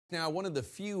Now, one of the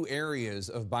few areas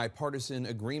of bipartisan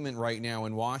agreement right now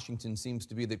in Washington seems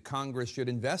to be that Congress should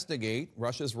investigate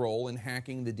Russia's role in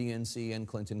hacking the DNC and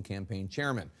Clinton campaign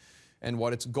chairman and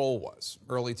what its goal was.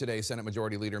 Early today, Senate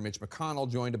Majority Leader Mitch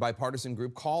McConnell joined a bipartisan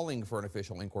group calling for an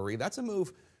official inquiry. That's a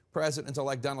move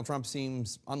President-elect Donald Trump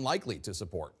seems unlikely to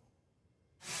support.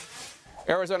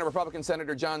 Arizona Republican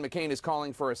Senator John McCain is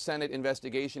calling for a Senate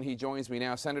investigation. He joins me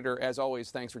now. Senator, as always,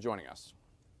 thanks for joining us.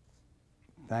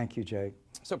 Thank you, Jake.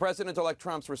 So President-elect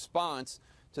Trump's response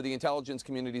to the intelligence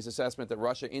community's assessment that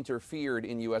Russia interfered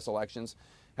in U.S. elections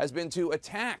has been to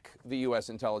attack the U.S.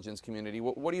 intelligence community.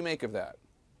 What do you make of that?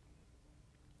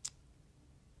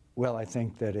 Well, I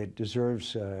think that it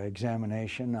deserves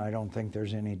examination. I don't think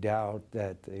there's any doubt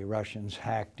that the Russians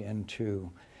hacked into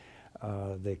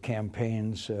the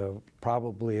campaigns,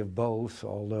 probably of both,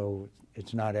 although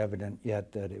it's not evident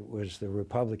yet that it was the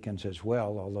Republicans as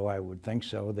well, although I would think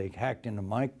so. They hacked into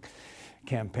my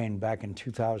campaign back in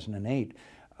 2008.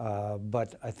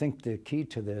 But I think the key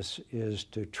to this is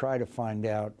to try to find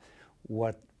out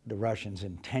what the Russians'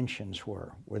 intentions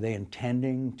were. Were they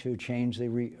intending to change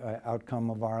the outcome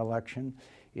of our election?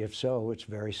 If so, it's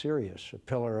very serious. A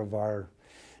pillar of our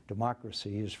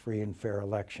democracy is free and fair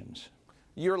elections.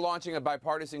 You're launching a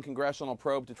bipartisan congressional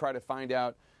probe to try to find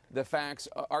out the facts.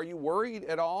 Are you worried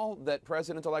at all that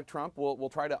President-elect Trump will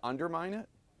try to undermine it?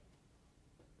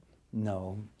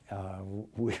 No.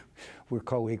 We're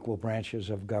co-equal branches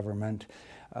of government.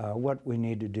 What we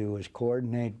need to do is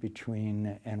coordinate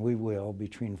between, and we will,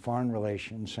 between foreign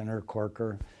relations, Senator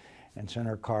Corker and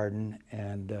Senator Cardin,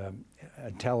 and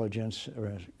intelligence,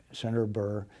 Senator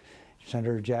Burr,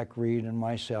 Senator Jack Reed, and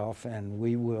myself, and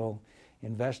we will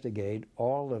investigate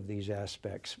all of these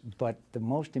aspects. But the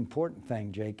most important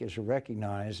thing, Jake, is to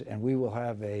recognize, and we will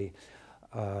have a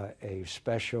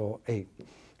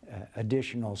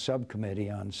additional subcommittee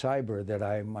on cyber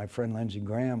that my friend Lindsey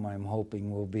Graham, I'm hoping,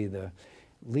 will be the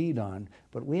lead on.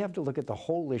 But we have to look at the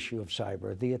whole issue of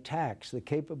cyber, the attacks, the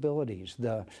capabilities,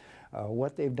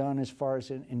 what they've done as far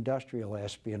as industrial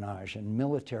espionage and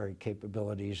military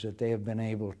capabilities that they have been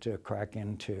able to crack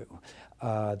into.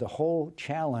 The whole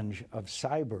challenge of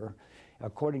cyber,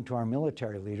 according to our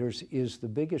military leaders, is the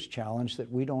biggest challenge, that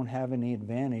we don't have any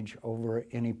advantage over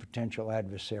any potential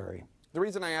adversary. The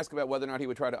reason I ask about whether or not he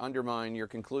would try to undermine your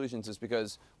conclusions is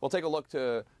because we'll take a look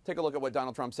at what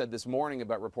Donald Trump said this morning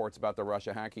about reports about the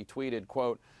Russia hack. He tweeted,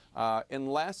 quote,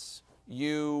 unless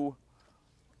you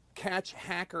catch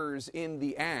hackers in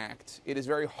the act, it is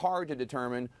very hard to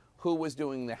determine who was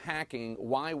doing the hacking.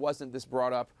 Why wasn't this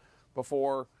brought up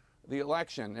before the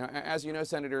election? As you know,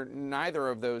 Senator, neither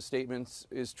of those statements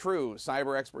is true.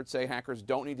 Cyber experts say hackers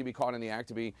don't need to be caught in the act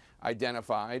to be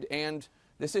identified, and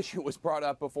this issue was brought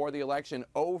up before the election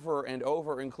over and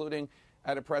over, including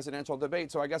at a presidential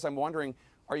debate. So I guess I'm wondering,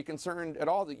 are you concerned at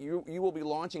all that you will be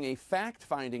launching a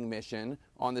fact-finding mission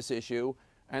on this issue,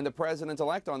 and the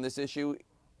president-elect on this issue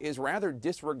is rather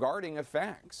disregarding of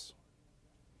facts?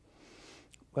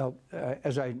 Well,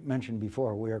 as I mentioned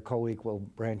before, we are co-equal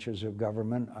branches of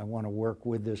government. I want to work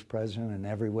with this president in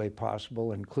every way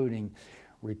possible, including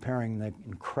repairing the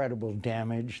incredible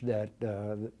damage that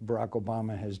Barack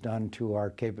Obama has done to our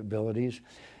capabilities,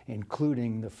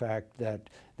 including the fact that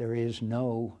there is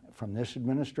no, from this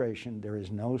administration, there is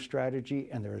no strategy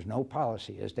and there is no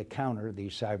policy as to counter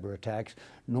these cyber attacks,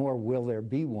 nor will there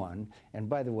be one. And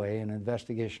by the way, an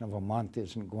investigation of a month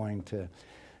isn't going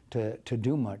to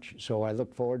do much. So I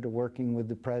look forward to working with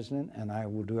the president, and I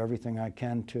will do everything I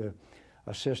can to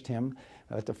assist him.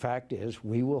 The fact is,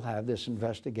 we will have this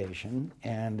investigation,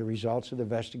 and the results of the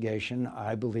investigation,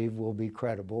 I believe, will be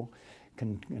credible,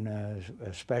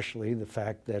 especially the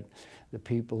fact that the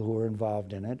people who are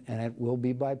involved in it, and it will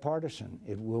be bipartisan.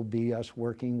 It will be us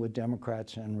working with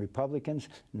Democrats and Republicans,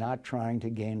 not trying to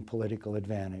gain political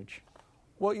advantage.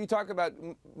 Well, you talk about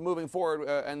moving forward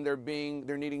and there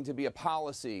needing to be a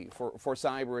policy for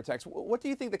cyber attacks. What do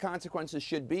you think the consequences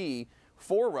should be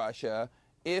for Russia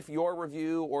if your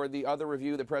review or the other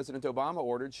review that President Obama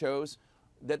ordered shows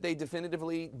that they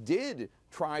definitively did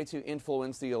try to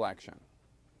influence the election?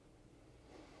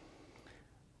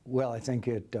 Well, I think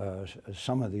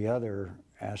some of the other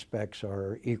aspects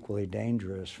are equally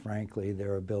dangerous, frankly,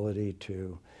 their ability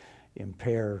to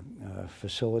impair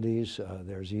facilities.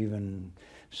 There's even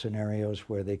scenarios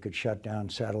where they could shut down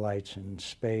satellites in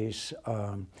space.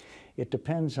 It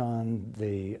depends on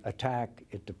the attack.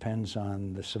 It depends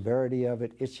on the severity of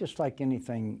it. It's just like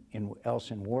anything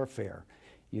else in warfare.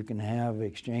 You can have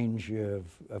exchange of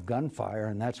gunfire,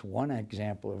 and that's one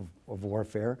example of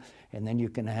warfare, and then you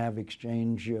can have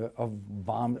exchange of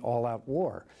all-out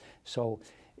war. So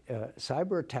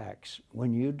cyber attacks,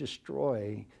 when you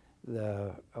destroy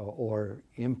or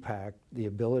impact the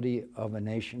ability of a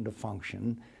nation to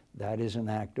function, that is an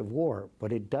act of war.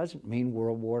 But it doesn't mean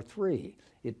World War III.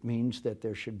 It means that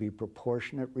there should be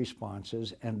proportionate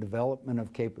responses and development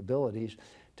of capabilities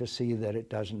to see that it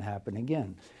doesn't happen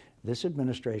again. This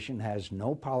administration has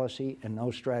no policy and no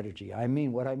strategy.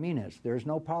 What I mean is, there's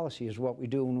no policy is what we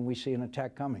do when we see an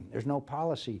attack coming. There's no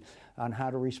policy on how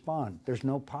to respond. There's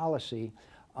no policy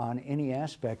on any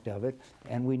aspect of it,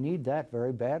 and we need that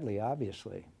very badly,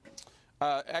 obviously.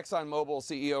 ExxonMobil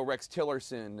CEO Rex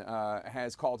Tillerson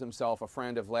has called himself a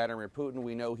friend of Vladimir Putin.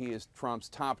 We know he is Trump's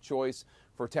top choice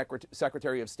for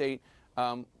Secretary of State.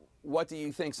 What do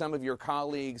you think? Some of your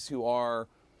colleagues who are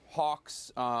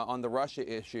hawks on the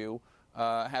Russia issue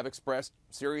have expressed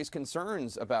serious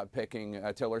concerns about picking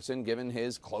Tillerson, given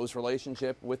his close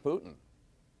relationship with Putin.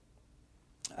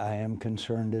 I am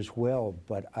concerned as well,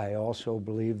 but I also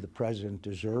believe the president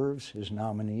deserves his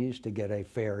nominees to get a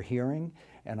fair hearing,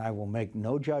 and I will make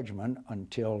no judgment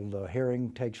until the hearing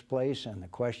takes place and the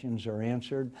questions are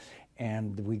answered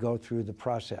and we go through the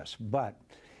process. But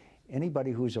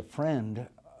anybody who's a friend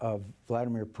of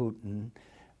Vladimir Putin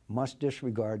must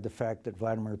disregard the fact that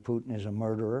Vladimir Putin is a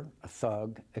murderer, a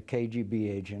thug, a KGB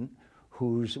agent,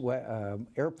 whose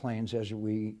airplanes, as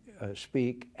we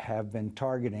speak, have been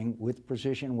targeting with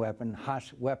precision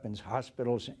weapons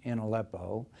hospitals in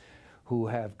Aleppo, who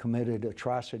have committed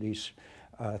atrocities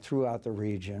throughout the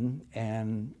region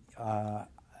and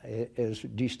has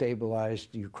destabilized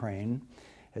Ukraine,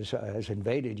 has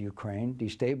invaded Ukraine,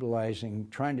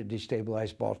 trying to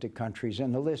destabilize Baltic countries,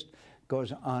 and the list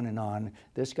goes on and on.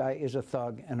 This guy is a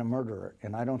thug and a murderer,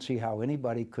 and I don't see how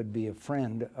anybody could be a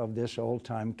friend of this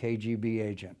old-time KGB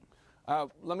agent.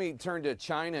 Let me turn to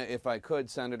China, if I could,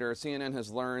 Senator. CNN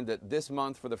has learned that this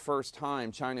month, for the first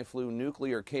time, China flew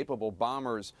nuclear-capable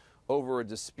bombers over a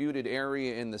disputed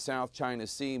area in the South China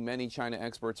Sea. Many China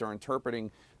experts are interpreting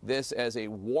this as a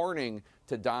warning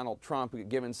to Donald Trump,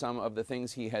 given some of the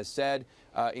things he has said,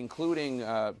 including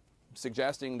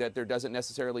suggesting that there doesn't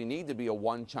necessarily need to be a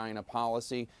one China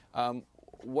policy.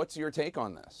 What's your take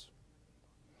on this?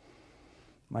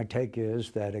 My take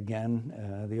is that, again,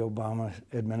 the Obama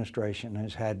administration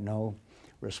has had no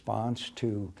response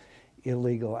to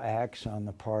illegal acts on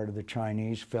the part of the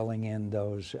Chinese, filling in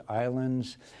those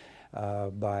islands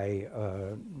by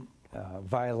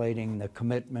violating the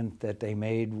commitment that they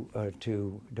made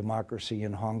to democracy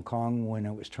in Hong Kong when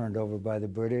it was turned over by the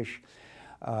British,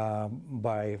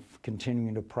 by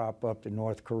continuing to prop up the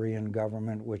North Korean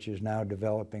government, which is now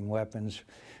developing weapons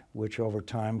which over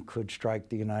time could strike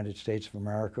the United States of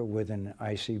America with an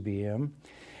ICBM.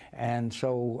 And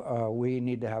so we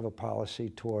need to have a policy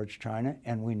towards China,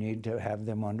 and we need to have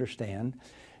them understand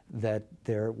that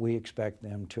we expect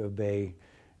them to obey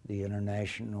the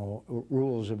international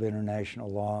rules of international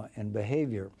law and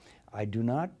behavior. I do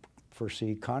not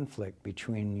foresee conflict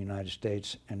between the United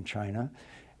States and China,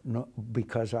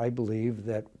 because I believe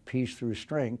that peace through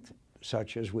strength,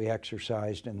 such as we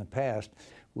exercised in the past,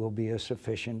 will be a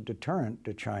sufficient deterrent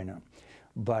to China.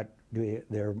 But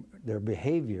their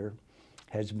behavior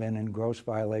has been in gross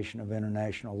violation of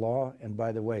international law. And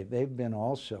by the way, they've been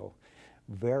also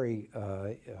very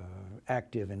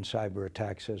active in cyber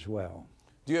attacks as well.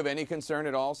 Do you have any concern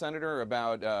at all, Senator,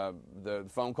 about the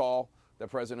phone call that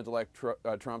President-elect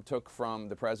Trump took from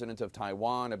the president of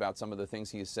Taiwan, about some of the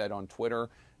things he has said on Twitter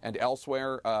and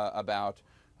elsewhere about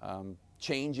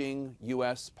changing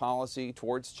U.S. policy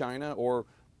towards China? Or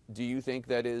do you think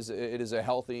that it is a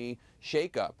healthy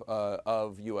shakeup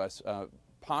of U.S.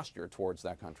 posture towards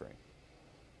that country?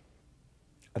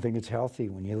 I think it's healthy.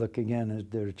 When you look again at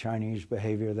the Chinese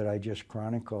behavior that I just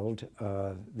chronicled,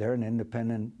 they're an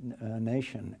independent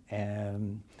nation,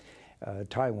 and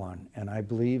Taiwan, and I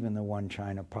believe in the one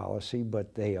China policy,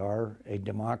 but they are a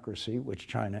democracy, which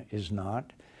China is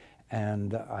not,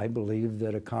 and I believe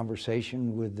that a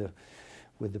conversation with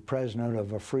the president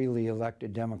of a freely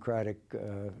elected democratic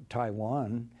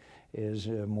Taiwan is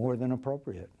more than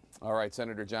appropriate. All right,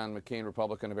 Senator John McCain,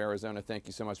 Republican of Arizona, thank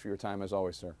you so much for your time as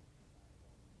always, sir.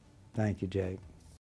 Thank you, Jay.